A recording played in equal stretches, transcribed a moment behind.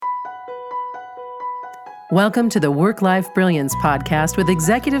Welcome to the Work-Life Brilliance podcast with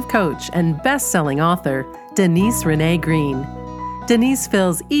executive coach and best-selling author, Denise Renee Green. Denise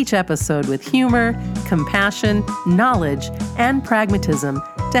fills each episode with humor, compassion, knowledge, and pragmatism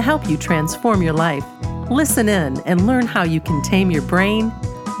to help you transform your life. Listen in and learn how you can tame your brain,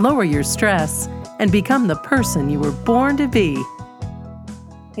 lower your stress, and become the person you were born to be.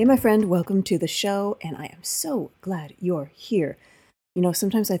 Hey, my friend, welcome to the show, and I am so glad you're here. You know,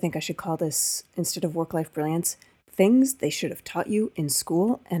 sometimes I think I should call this, instead of work-life brilliance, things they should have taught you in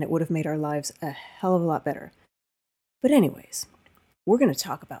school, and it would have made our lives a hell of a lot better. But anyways, we're going to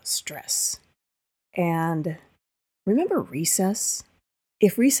talk about stress. And remember recess?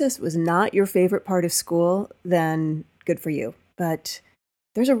 If recess was not your favorite part of school, then good for you. But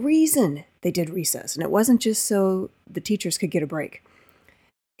there's a reason they did recess, and it wasn't just so the teachers could get a break.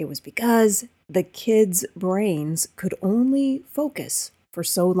 It was because the kids' brains could only focus for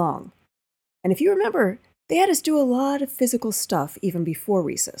so long. And if you remember, they had us do a lot of physical stuff even before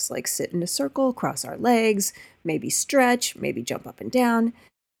recess, like sit in a circle, cross our legs, maybe stretch, maybe jump up and down.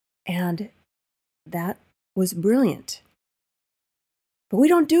 And that was brilliant. But we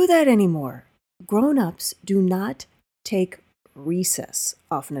don't do that anymore. Grown-ups do not take recess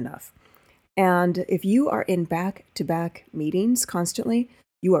often enough. And if you are in back-to-back meetings constantly,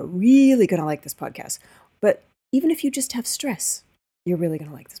 you are really going to like this podcast. But even if you just have stress, you're really going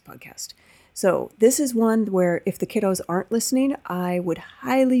to like this podcast. So this is one where if the kiddos aren't listening, I would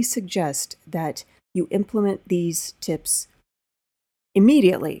highly suggest that you implement these tips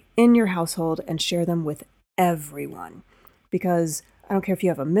immediately in your household and share them with everyone. Because I don't care if you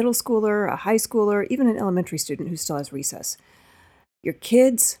have a middle schooler, a high schooler, even an elementary student who still has recess. Your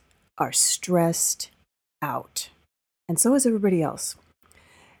kids are stressed out. And so is everybody else.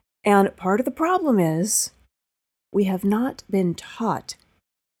 And part of the problem is we have not been taught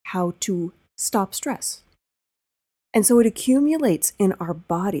how to stop stress. And so it accumulates in our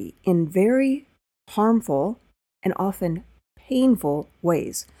body in very harmful and often painful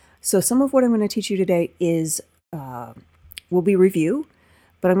ways. So some of what I'm going to teach you today will be review,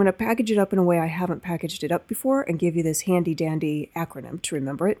 but I'm going to package it up in a way I haven't packaged it up before and give you this handy dandy acronym to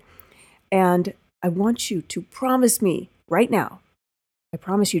remember it. And I want you to promise me right now, I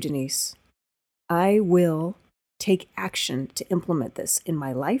promise you, Denise, I will take action to implement this in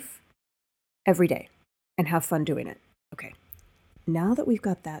my life every day and have fun doing it. Okay, now that we've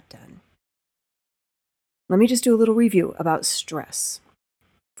got that done, let me just do a little review about stress.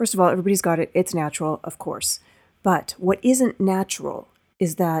 First of all, everybody's got it. It's natural, of course. But what isn't natural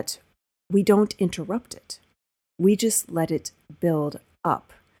is that we don't interrupt it. We just let it build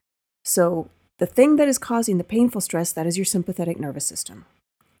up. So the thing that is causing the painful stress, that is your sympathetic nervous system.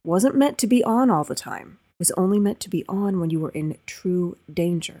 Wasn't meant to be on all the time. It was only meant to be on when you were in true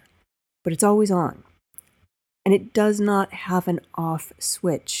danger. But it's always on. And it does not have an off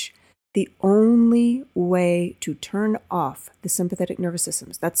switch. The only way to turn off the sympathetic nervous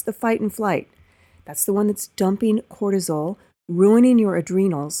systems, that's the fight and flight. That's the one that's dumping cortisol, ruining your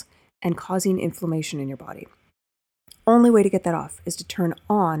adrenals, and causing inflammation in your body. Only way to get that off is to turn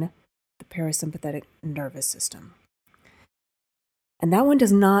on the parasympathetic nervous system. And that one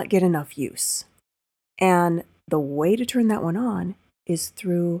does not get enough use. And the way to turn that one on is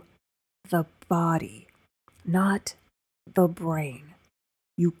through the body, not the brain.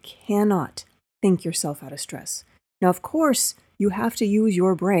 You cannot think yourself out of stress. Now, of course, you have to use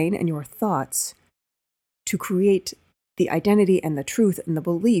your brain and your thoughts to create the identity and the truth and the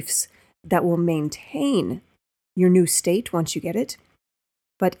beliefs that will maintain your new state once you get it.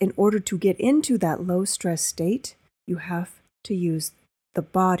 But in order to get into that low stress state, you have to use the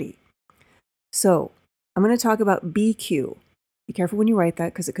body. So I'm going to talk about BQ. Be careful when you write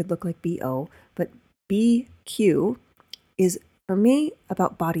that because it could look like BO. But BQ is, for me,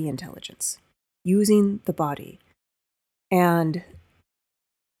 about body intelligence, using the body. And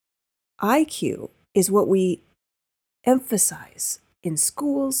IQ is what we emphasize in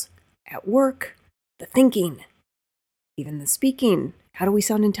schools, at work, the thinking, even the speaking. How do we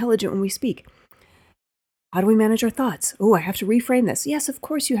sound intelligent when we speak? How do we manage our thoughts? Oh, I have to reframe this. Yes, of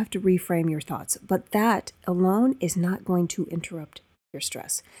course you have to reframe your thoughts, but that alone is not going to interrupt your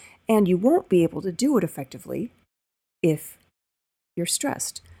stress. And you won't be able to do it effectively if you're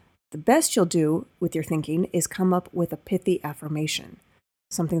stressed. The best you'll do with your thinking is come up with a pithy affirmation,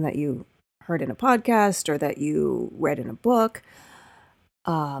 something that you heard in a podcast or that you read in a book,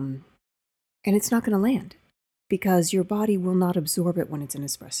 and it's not going to land because your body will not absorb it when it's in a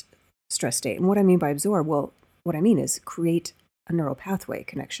stress state. And what I mean by absorb, well, what I mean is create a neural pathway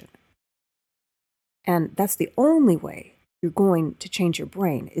connection. And that's the only way you're going to change your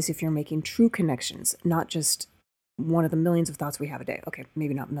brain is if you're making true connections, not just one of the millions of thoughts we have a day. Okay,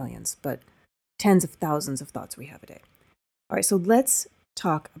 maybe not millions, but tens of thousands of thoughts we have a day. All right, so let's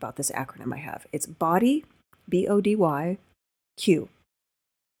talk about this acronym I have. It's BODY, BODY, Q.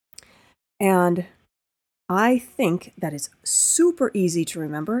 And I think that is super easy to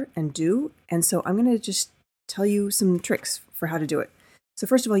remember and do. And so I'm going to just tell you some tricks for how to do it. So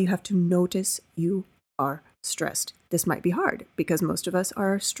first of all, you have to notice you are stressed. This might be hard because most of us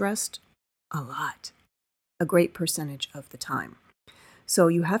are stressed a lot, a great percentage of the time. So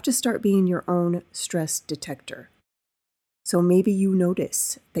you have to start being your own stress detector. So maybe you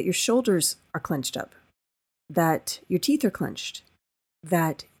notice that your shoulders are clenched up, that your teeth are clenched,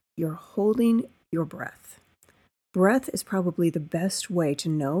 that you're holding your breath. Breath is probably the best way to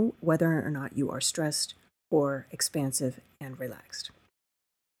know whether or not you are stressed or expansive and relaxed.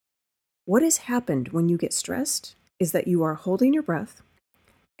 What has happened when you get stressed is that you are holding your breath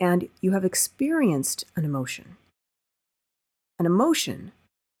and you have experienced an emotion. An emotion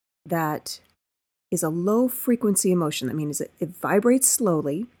that is a low frequency emotion. That means it vibrates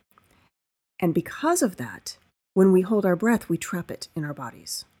slowly. And because of that, when we hold our breath, we trap it in our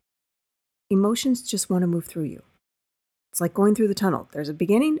bodies. Emotions just want to move through you. It's like going through the tunnel. There's a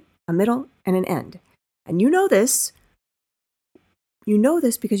beginning, a middle, and an end. And you know this. You know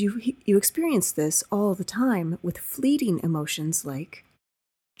this because you experience this all the time with fleeting emotions like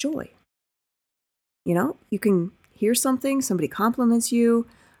joy. You know, you can hear something, somebody compliments you,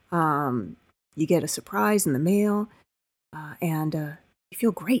 you get a surprise in the mail, and you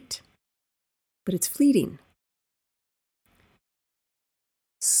feel great. But it's fleeting.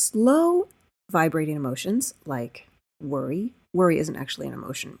 Slow vibrating emotions like worry. Worry isn't actually an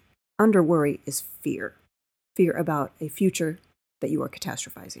emotion. Under worry is fear. Fear about a future that you are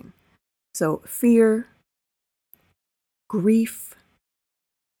catastrophizing. So fear, grief,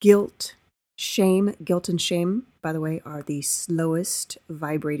 guilt, shame. Guilt and shame, by the way, are the slowest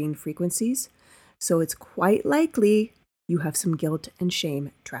vibrating frequencies. So it's quite likely you have some guilt and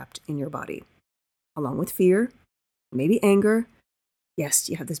shame trapped in your body, along with fear, maybe anger. Yes,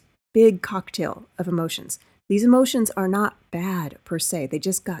 you have this big cocktail of emotions. These emotions are not bad per se. They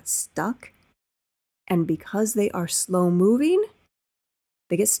just got stuck. And because they are slow moving,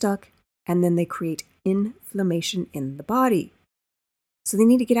 they get stuck and then they create inflammation in the body. So they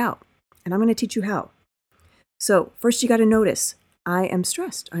need to get out. And I'm going to teach you how. So first you got to notice, I am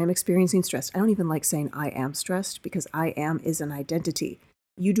stressed. I am experiencing stress. I don't even like saying I am stressed because I am is an identity.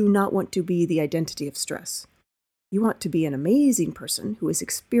 You do not want to be the identity of stress. You want to be an amazing person who is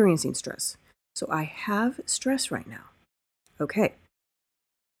experiencing stress. So I have stress right now. Okay,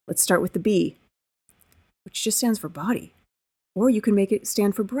 let's start with the B, which just stands for body. Or you can make it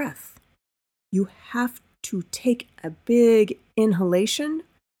stand for breath. You have to take a big inhalation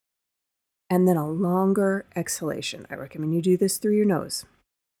and then a longer exhalation. I recommend you do this through your nose.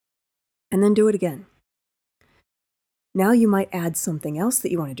 And then do it again. Now you might add something else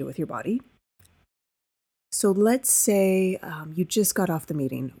that you want to do with your body. So let's say you just got off the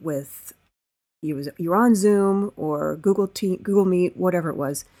meeting with, you're on Zoom or Google Meet, whatever it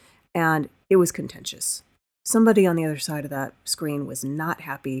was, and it was contentious. Somebody on the other side of that screen was not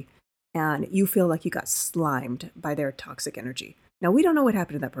happy, and you feel like you got slimed by their toxic energy. Now, we don't know what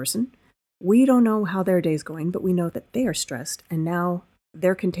happened to that person. We don't know how their day's going, but we know that they are stressed, and now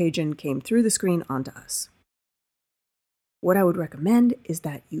their contagion came through the screen onto us. What I would recommend is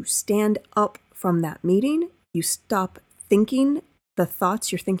that you stand up from that meeting, you stop thinking the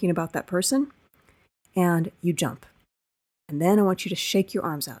thoughts you're thinking about that person, and you jump. And then I want you to shake your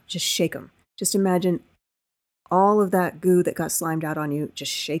arms out. Just shake them. Just imagine all of that goo that got slimed out on you,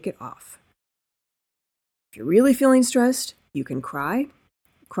 just shake it off. If you're really feeling stressed, you can cry.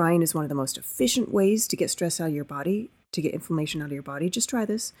 Crying is one of the most efficient ways to get stress out of your body, to get inflammation out of your body. Just try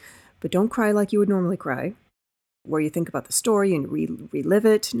this. But don't cry like you would normally cry, where you think about the story and relive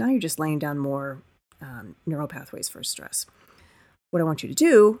it. Now you're just laying down more neural pathways for stress. What I want you to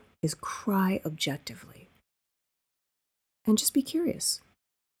do is cry objectively. And just be curious.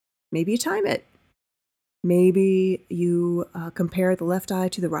 Maybe you time it. Maybe you compare the left eye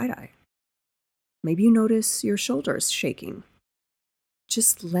to the right eye. Maybe you notice your shoulders shaking.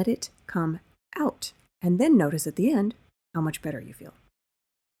 Just let it come out. And then notice at the end how much better you feel.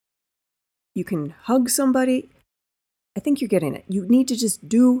 You can hug somebody. I think you're getting it. You need to just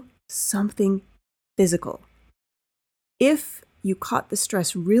do something physical. If you caught the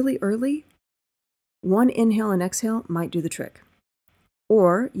stress really early, one inhale and exhale might do the trick.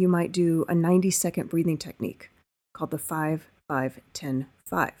 Or you might do a 90-second breathing technique called the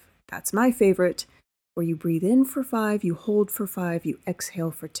 5-5-10-5. That's my favorite. where you breathe in for 5, you hold for 5, you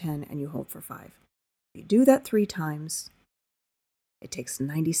exhale for 10, and you hold for 5. You do that 3 times, it takes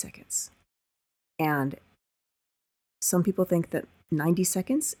 90 seconds. And some people think that 90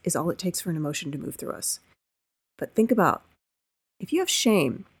 seconds is all it takes for an emotion to move through us. But think about, if you have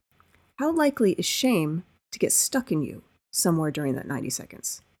shame, how likely is shame to get stuck in you somewhere during that 90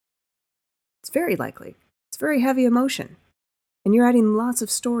 seconds? It's very likely. It's a very heavy emotion, and you're adding lots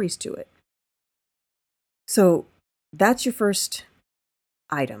of stories to it. So that's your first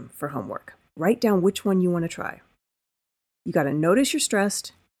item for homework. Write down which one you want to try. You got to notice you're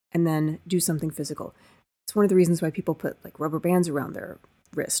stressed and then do something physical. It's one of the reasons why people put like rubber bands around their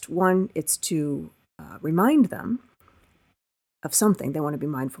wrist. One, it's to remind them of something they want to be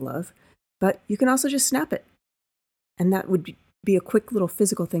mindful of, but you can also just snap it. And that would be a quick little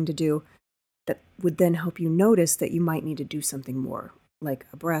physical thing to do that would then help you notice that you might need to do something more, like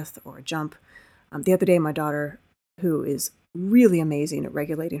a breath or a jump. The other day, my daughter, who is really amazing at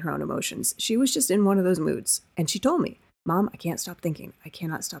regulating her own emotions, she was just in one of those moods. And she told me, "Mom, I can't stop thinking. I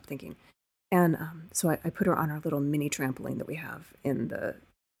cannot stop thinking." And so I put her on our little mini trampoline that we have in the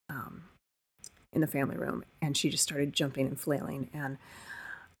family room. And she just started jumping and flailing. And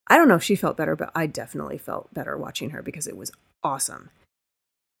I don't know if she felt better, but I definitely felt better watching her because it was awesome.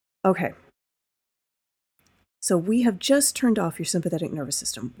 Okay. So we have just turned off your sympathetic nervous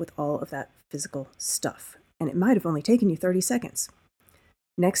system with all of that physical stuff. And it might have only taken you 30 seconds.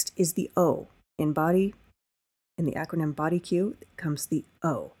 Next is the O. In body, in the acronym body Q, comes the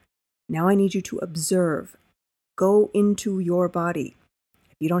O. Now I need you to observe. Go into your body.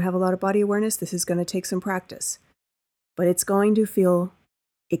 If you don't have a lot of body awareness, this is going to take some practice. But it's going to feel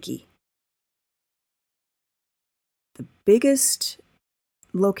icky. The biggest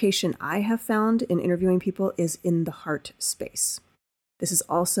location I have found in interviewing people is in the heart space. This is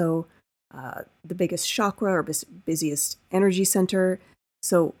also the biggest chakra or busiest energy center.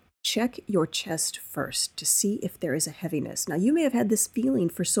 So check your chest first to see if there is a heaviness. Now, you may have had this feeling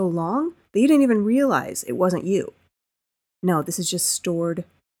for so long that you didn't even realize it wasn't you. No, this is just stored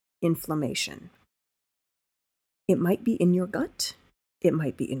inflammation. It might be in your gut. It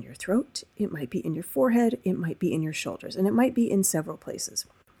might be in your throat. It might be in your forehead. It might be in your shoulders. And it might be in several places.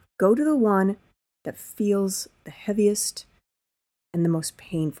 Go to the one that feels the heaviest and the most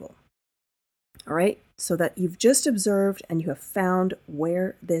painful. All right? So that you've just observed and you have found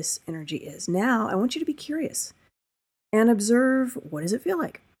where this energy is. Now, I want you to be curious and observe, what does it feel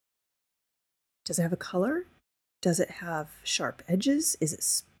like? Does it have a color? Does it have sharp edges? Is it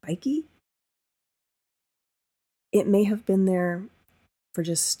spiky? It may have been there for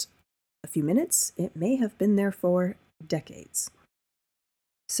just a few minutes. It may have been there for decades.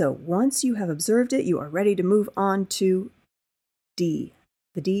 So once you have observed it, you are ready to move on to D.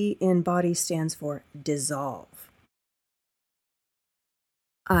 The D in body stands for dissolve.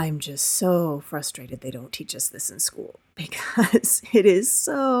 I'm just so frustrated they don't teach us this in school because it is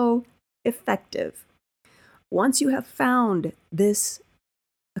so effective. Once you have found this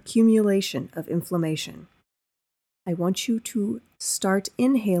accumulation of inflammation, I want you to start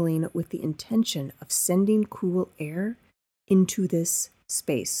inhaling with the intention of sending cool air into this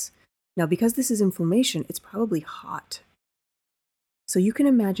space. Now, because this is inflammation, it's probably hot. So you can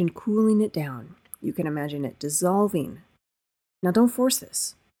imagine cooling it down. You can imagine it dissolving. Now, don't force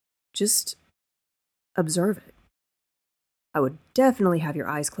this. Just observe it. I would definitely have your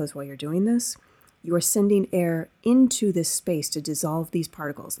eyes closed while you're doing this. You are sending air into this space to dissolve these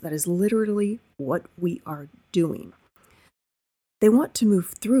particles. That is literally what we are doing. They want to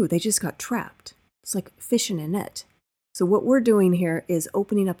move through. They just got trapped. It's like fish in a net. So what we're doing here is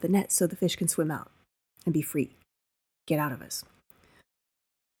opening up the net so the fish can swim out and be free. Get out of us.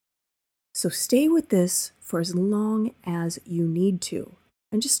 So stay with this for as long as you need to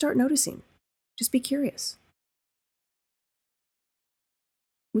and just start noticing. Just be curious.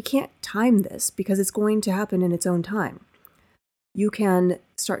 We can't time this because it's going to happen in its own time. You can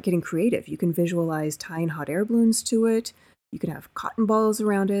start getting creative. You can visualize tying hot air balloons to it. You can have cotton balls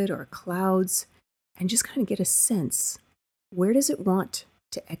around it or clouds and just kind of get a sense. Where does it want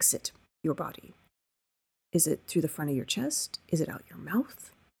to exit your body? Is it through the front of your chest? Is it out your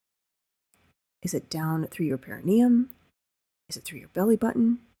mouth? Is it down through your perineum? Is it through your belly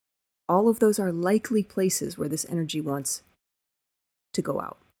button? All of those are likely places where this energy wants to go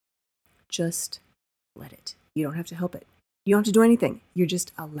out. Just let it. You don't have to help it. You don't have to do anything. You're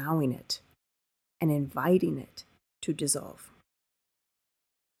just allowing it and inviting it to dissolve.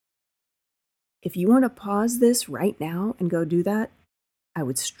 If you want to pause this right now and go do that, I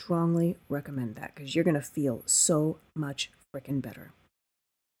would strongly recommend that because you're going to feel so much freaking better.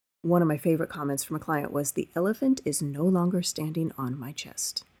 one of my favorite comments from a client was, "The elephant is no longer standing on my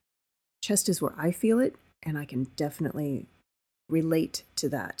chest." Chest is where I feel it, and I can definitely relate to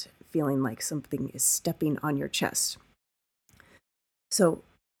that, feeling like something is stepping on your chest. So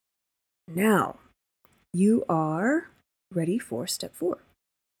now you are ready for step 4,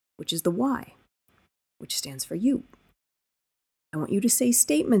 which is the why, which stands for you. I want you to say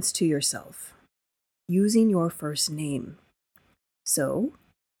statements to yourself using your first name. So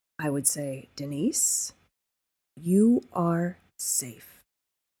I would say, Denise, you are safe.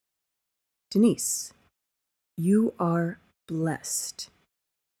 Denise, you are blessed.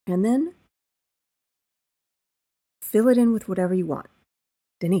 And then fill it in with whatever you want.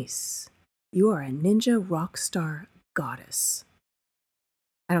 Denise, you are a ninja rock star goddess.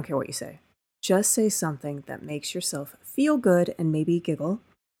 I don't care what you say. Just say something that makes yourself feel good and maybe giggle.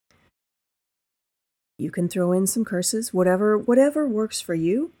 You can throw in some curses, whatever works for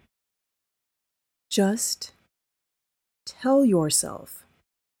you. Just tell yourself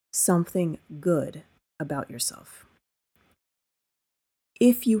something good about yourself.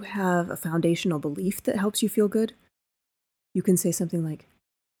 If you have a foundational belief that helps you feel good, you can say something like,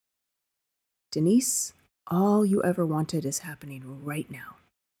 Denise, all you ever wanted is happening right now.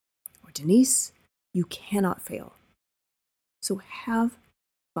 Or Denise, you cannot fail. So have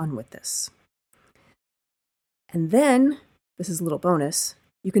fun with this. And then, this is a little bonus,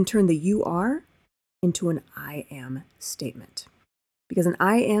 you can turn the you are into an I am statement. Because an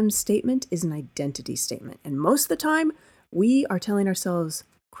I am statement is an identity statement. And most of the time, we are telling ourselves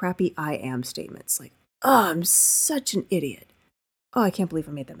crappy I am statements. Like, oh, I'm such an idiot. Oh, I can't believe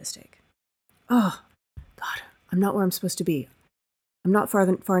I made that mistake. Oh, God, I'm not where I'm supposed to be. I'm not far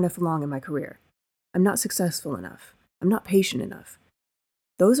enough along in my career. I'm not successful enough. I'm not patient enough.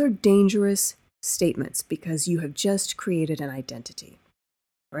 Those are dangerous statements because you have just created an identity.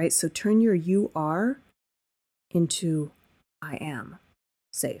 All right, so turn your you are into I am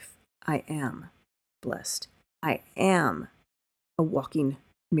safe. I am blessed. I am a walking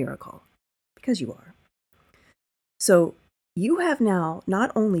miracle because you are. So you have now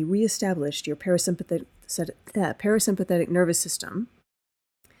not only reestablished your parasympathetic nervous system,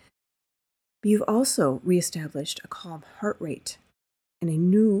 but you've also reestablished a calm heart rate and a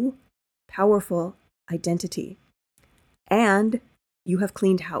new, powerful identity. And you have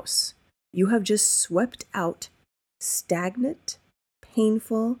cleaned house. You have just swept out stagnant,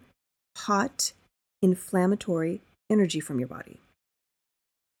 painful, hot, inflammatory energy from your body.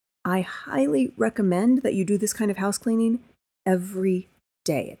 I highly recommend that you do this kind of house cleaning every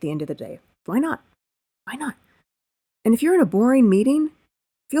day at the end of the day. Why not? Why not? And if you're in a boring meeting,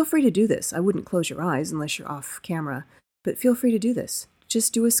 feel free to do this. I wouldn't close your eyes unless you're off camera, but feel free to do this.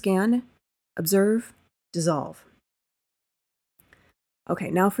 Just do a scan, observe, dissolve. Okay,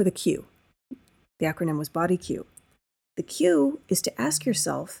 now for the Q. The acronym was Body Q. The Q is to ask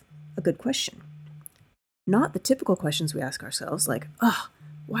yourself a good question. Not the typical questions we ask ourselves like, oh,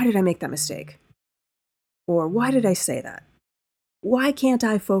 why did I make that mistake? Or why did I say that? Why can't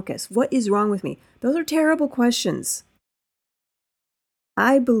I focus? What is wrong with me? Those are terrible questions.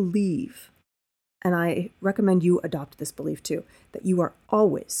 I believe, and I recommend you adopt this belief too, that you are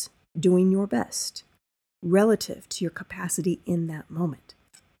always doing your best relative to your capacity in that moment.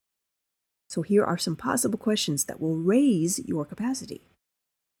 So here are some possible questions that will raise your capacity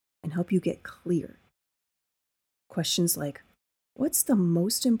and help you get clear. Questions like, what's the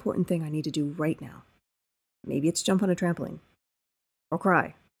most important thing I need to do right now? Maybe it's jump on a trampoline or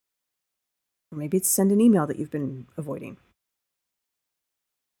cry. Or maybe it's send an email that you've been avoiding.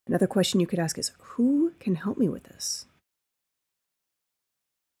 Another question you could ask is, who can help me with this?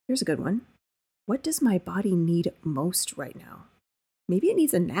 Here's a good one. What does my body need most right now? Maybe it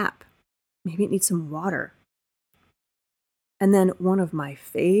needs a nap. Maybe it needs some water. And then one of my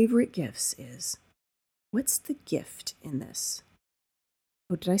favorite gifts is, what's the gift in this?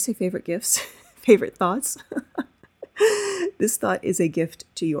 Oh, did I say favorite gifts? Favorite thoughts? This thought is a gift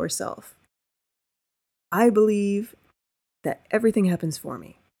to yourself. I believe that everything happens for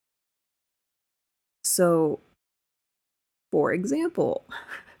me. So, for example,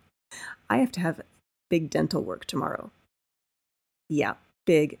 I have to have big dental work tomorrow. Yeah,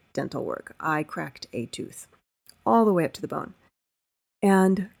 big dental work. I cracked a tooth all the way up to the bone.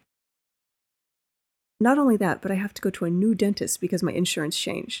 And not only that, but I have to go to a new dentist because my insurance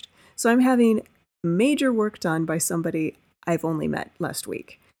changed. So I'm having major work done by somebody I've only met last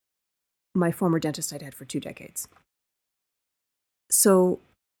week. My former dentist I'd had for 2 decades. So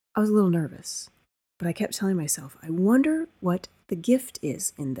I was a little nervous, but I kept telling myself, I wonder what the gift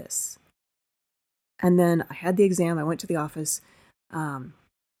is in this. And then I had the exam. I went to the office.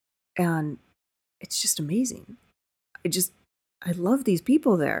 And it's just amazing. I love these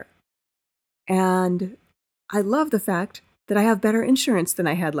people there. And I love the fact that I have better insurance than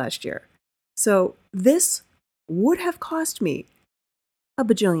I had last year. So this would have cost me $1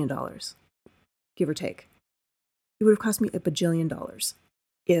 bajillion, give or take. It would have cost me $1 bajillion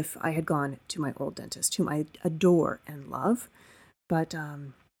if I had gone to my old dentist, whom I adore and love, but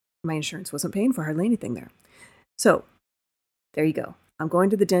my insurance wasn't paying for hardly anything there. So there you go. I'm going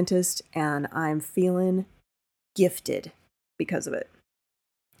to the dentist and I'm feeling gifted because of it.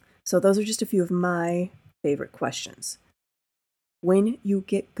 So those are just a few of my favorite questions. When you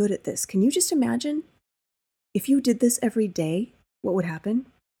get good at this, can you just imagine if you did this every day, what would happen?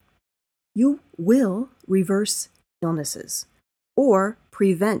 You will reverse illnesses or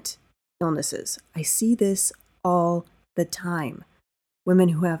prevent illnesses. I see this all the time. Women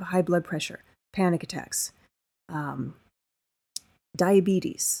who have high blood pressure, panic attacks,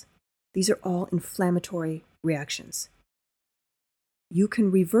 diabetes. These are all inflammatory reactions. You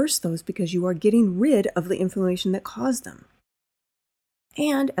can reverse those because you are getting rid of the inflammation that caused them.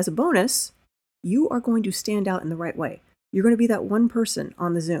 And as a bonus, you are going to stand out in the right way. You're going to be that one person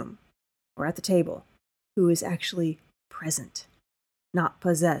on the Zoom or at the table who is actually present, not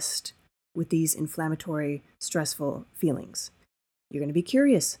possessed with these inflammatory, stressful feelings. You're going to be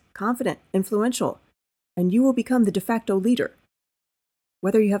curious, confident, influential, and you will become the de facto leader,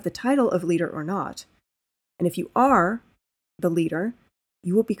 whether you have the title of leader or not. And if you are the leader,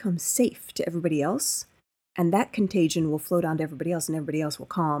 you will become safe to everybody else, and that contagion will flow down to everybody else, and everybody else will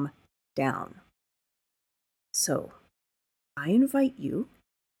calm down. So, I invite you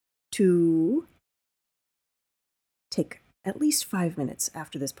to take at least 5 minutes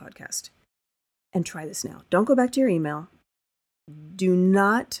after this podcast and try this now. Don't go back to your email. Do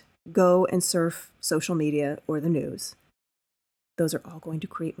not go and surf social media or the news. Those are all going to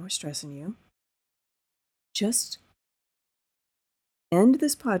create more stress in you. Just end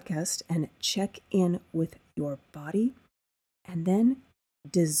this podcast and check in with your body and then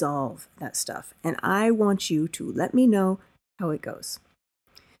dissolve that stuff. And I want you to let me know how it goes.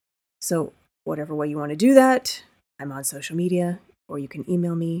 So whatever way you want to do that, I'm on social media, or you can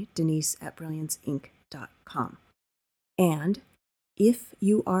email me, denise@brillianceinc.com. And if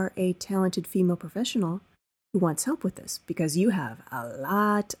you are a talented female professional who wants help with this, because you have a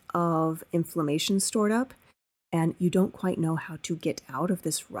lot of inflammation stored up and you don't quite know how to get out of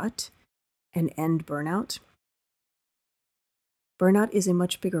this rut and end burnout, burnout is a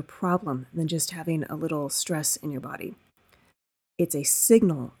much bigger problem than just having a little stress in your body. It's a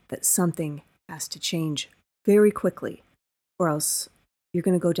signal that something has to change very quickly, or else you're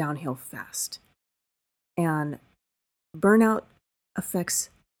going to go downhill fast. And burnout affects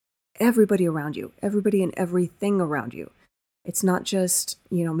everybody around you, everybody and everything around you. It's not just,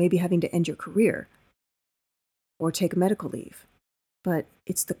 maybe having to end your career or take medical leave, but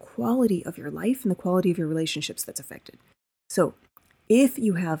it's the quality of your life and the quality of your relationships that's affected. So if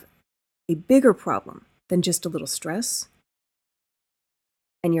you have a bigger problem than just a little stress,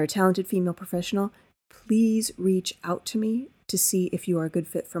 and you're a talented female professional, please reach out to me to see if you are a good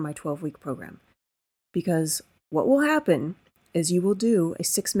fit for my 12-week program. Because what will happen is you will do a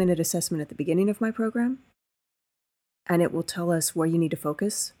 6-minute assessment at the beginning of my program, and it will tell us where you need to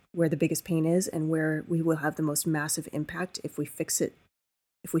focus, where the biggest pain is, and where we will have the most massive impact if we fix it,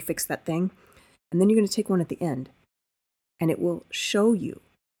 if we fix that thing. And then you're going to take one at the end, and it will show you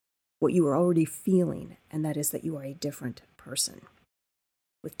what you are already feeling, and that is that you are a different person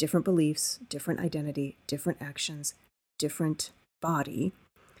with different beliefs, different identity, different actions, different body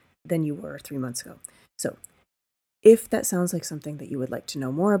than you were 3 months ago. So if that sounds like something that you would like to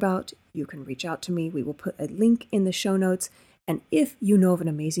know more about, you can reach out to me. We will put a link in the show notes. And if you know of an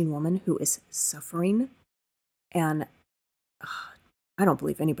amazing woman who is suffering, and I don't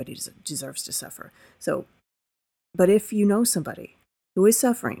believe anybody deserves to suffer. But if you know somebody who is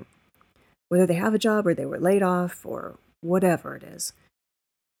suffering, whether they have a job or they were laid off or whatever it is,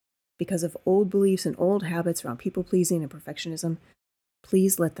 because of old beliefs and old habits around people pleasing and perfectionism,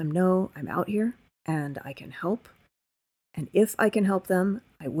 please let them know I'm out here and I can help. And if I can help them,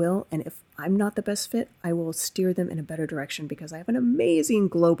 I will. And if I'm not the best fit, I will steer them in a better direction because I have an amazing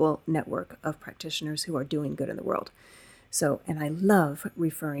global network of practitioners who are doing good in the world. And I love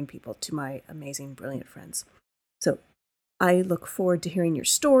referring people to my amazing, brilliant friends. So I look forward to hearing your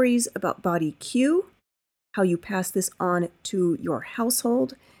stories about Body Q, how you pass this on to your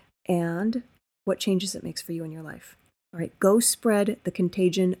household, and what changes it makes for you in your life. All right, go spread the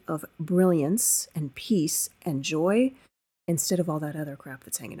contagion of brilliance and peace and joy instead of all that other crap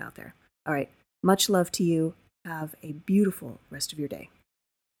that's hanging out there. All right, much love to you. Have a beautiful rest of your day.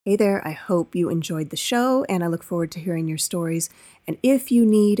 Hey there, I hope you enjoyed the show and I look forward to hearing your stories. And if you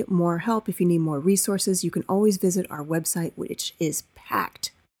need more help, if you need more resources, you can always visit our website, which is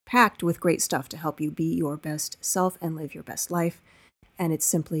packed with great stuff to help you be your best self and live your best life. And it's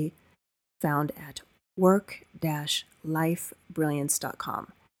simply found at work-lifebrilliance.com.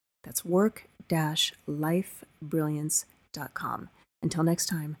 That's work-lifebrilliance.com. Until next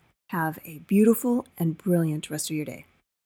time, have a beautiful and brilliant rest of your day.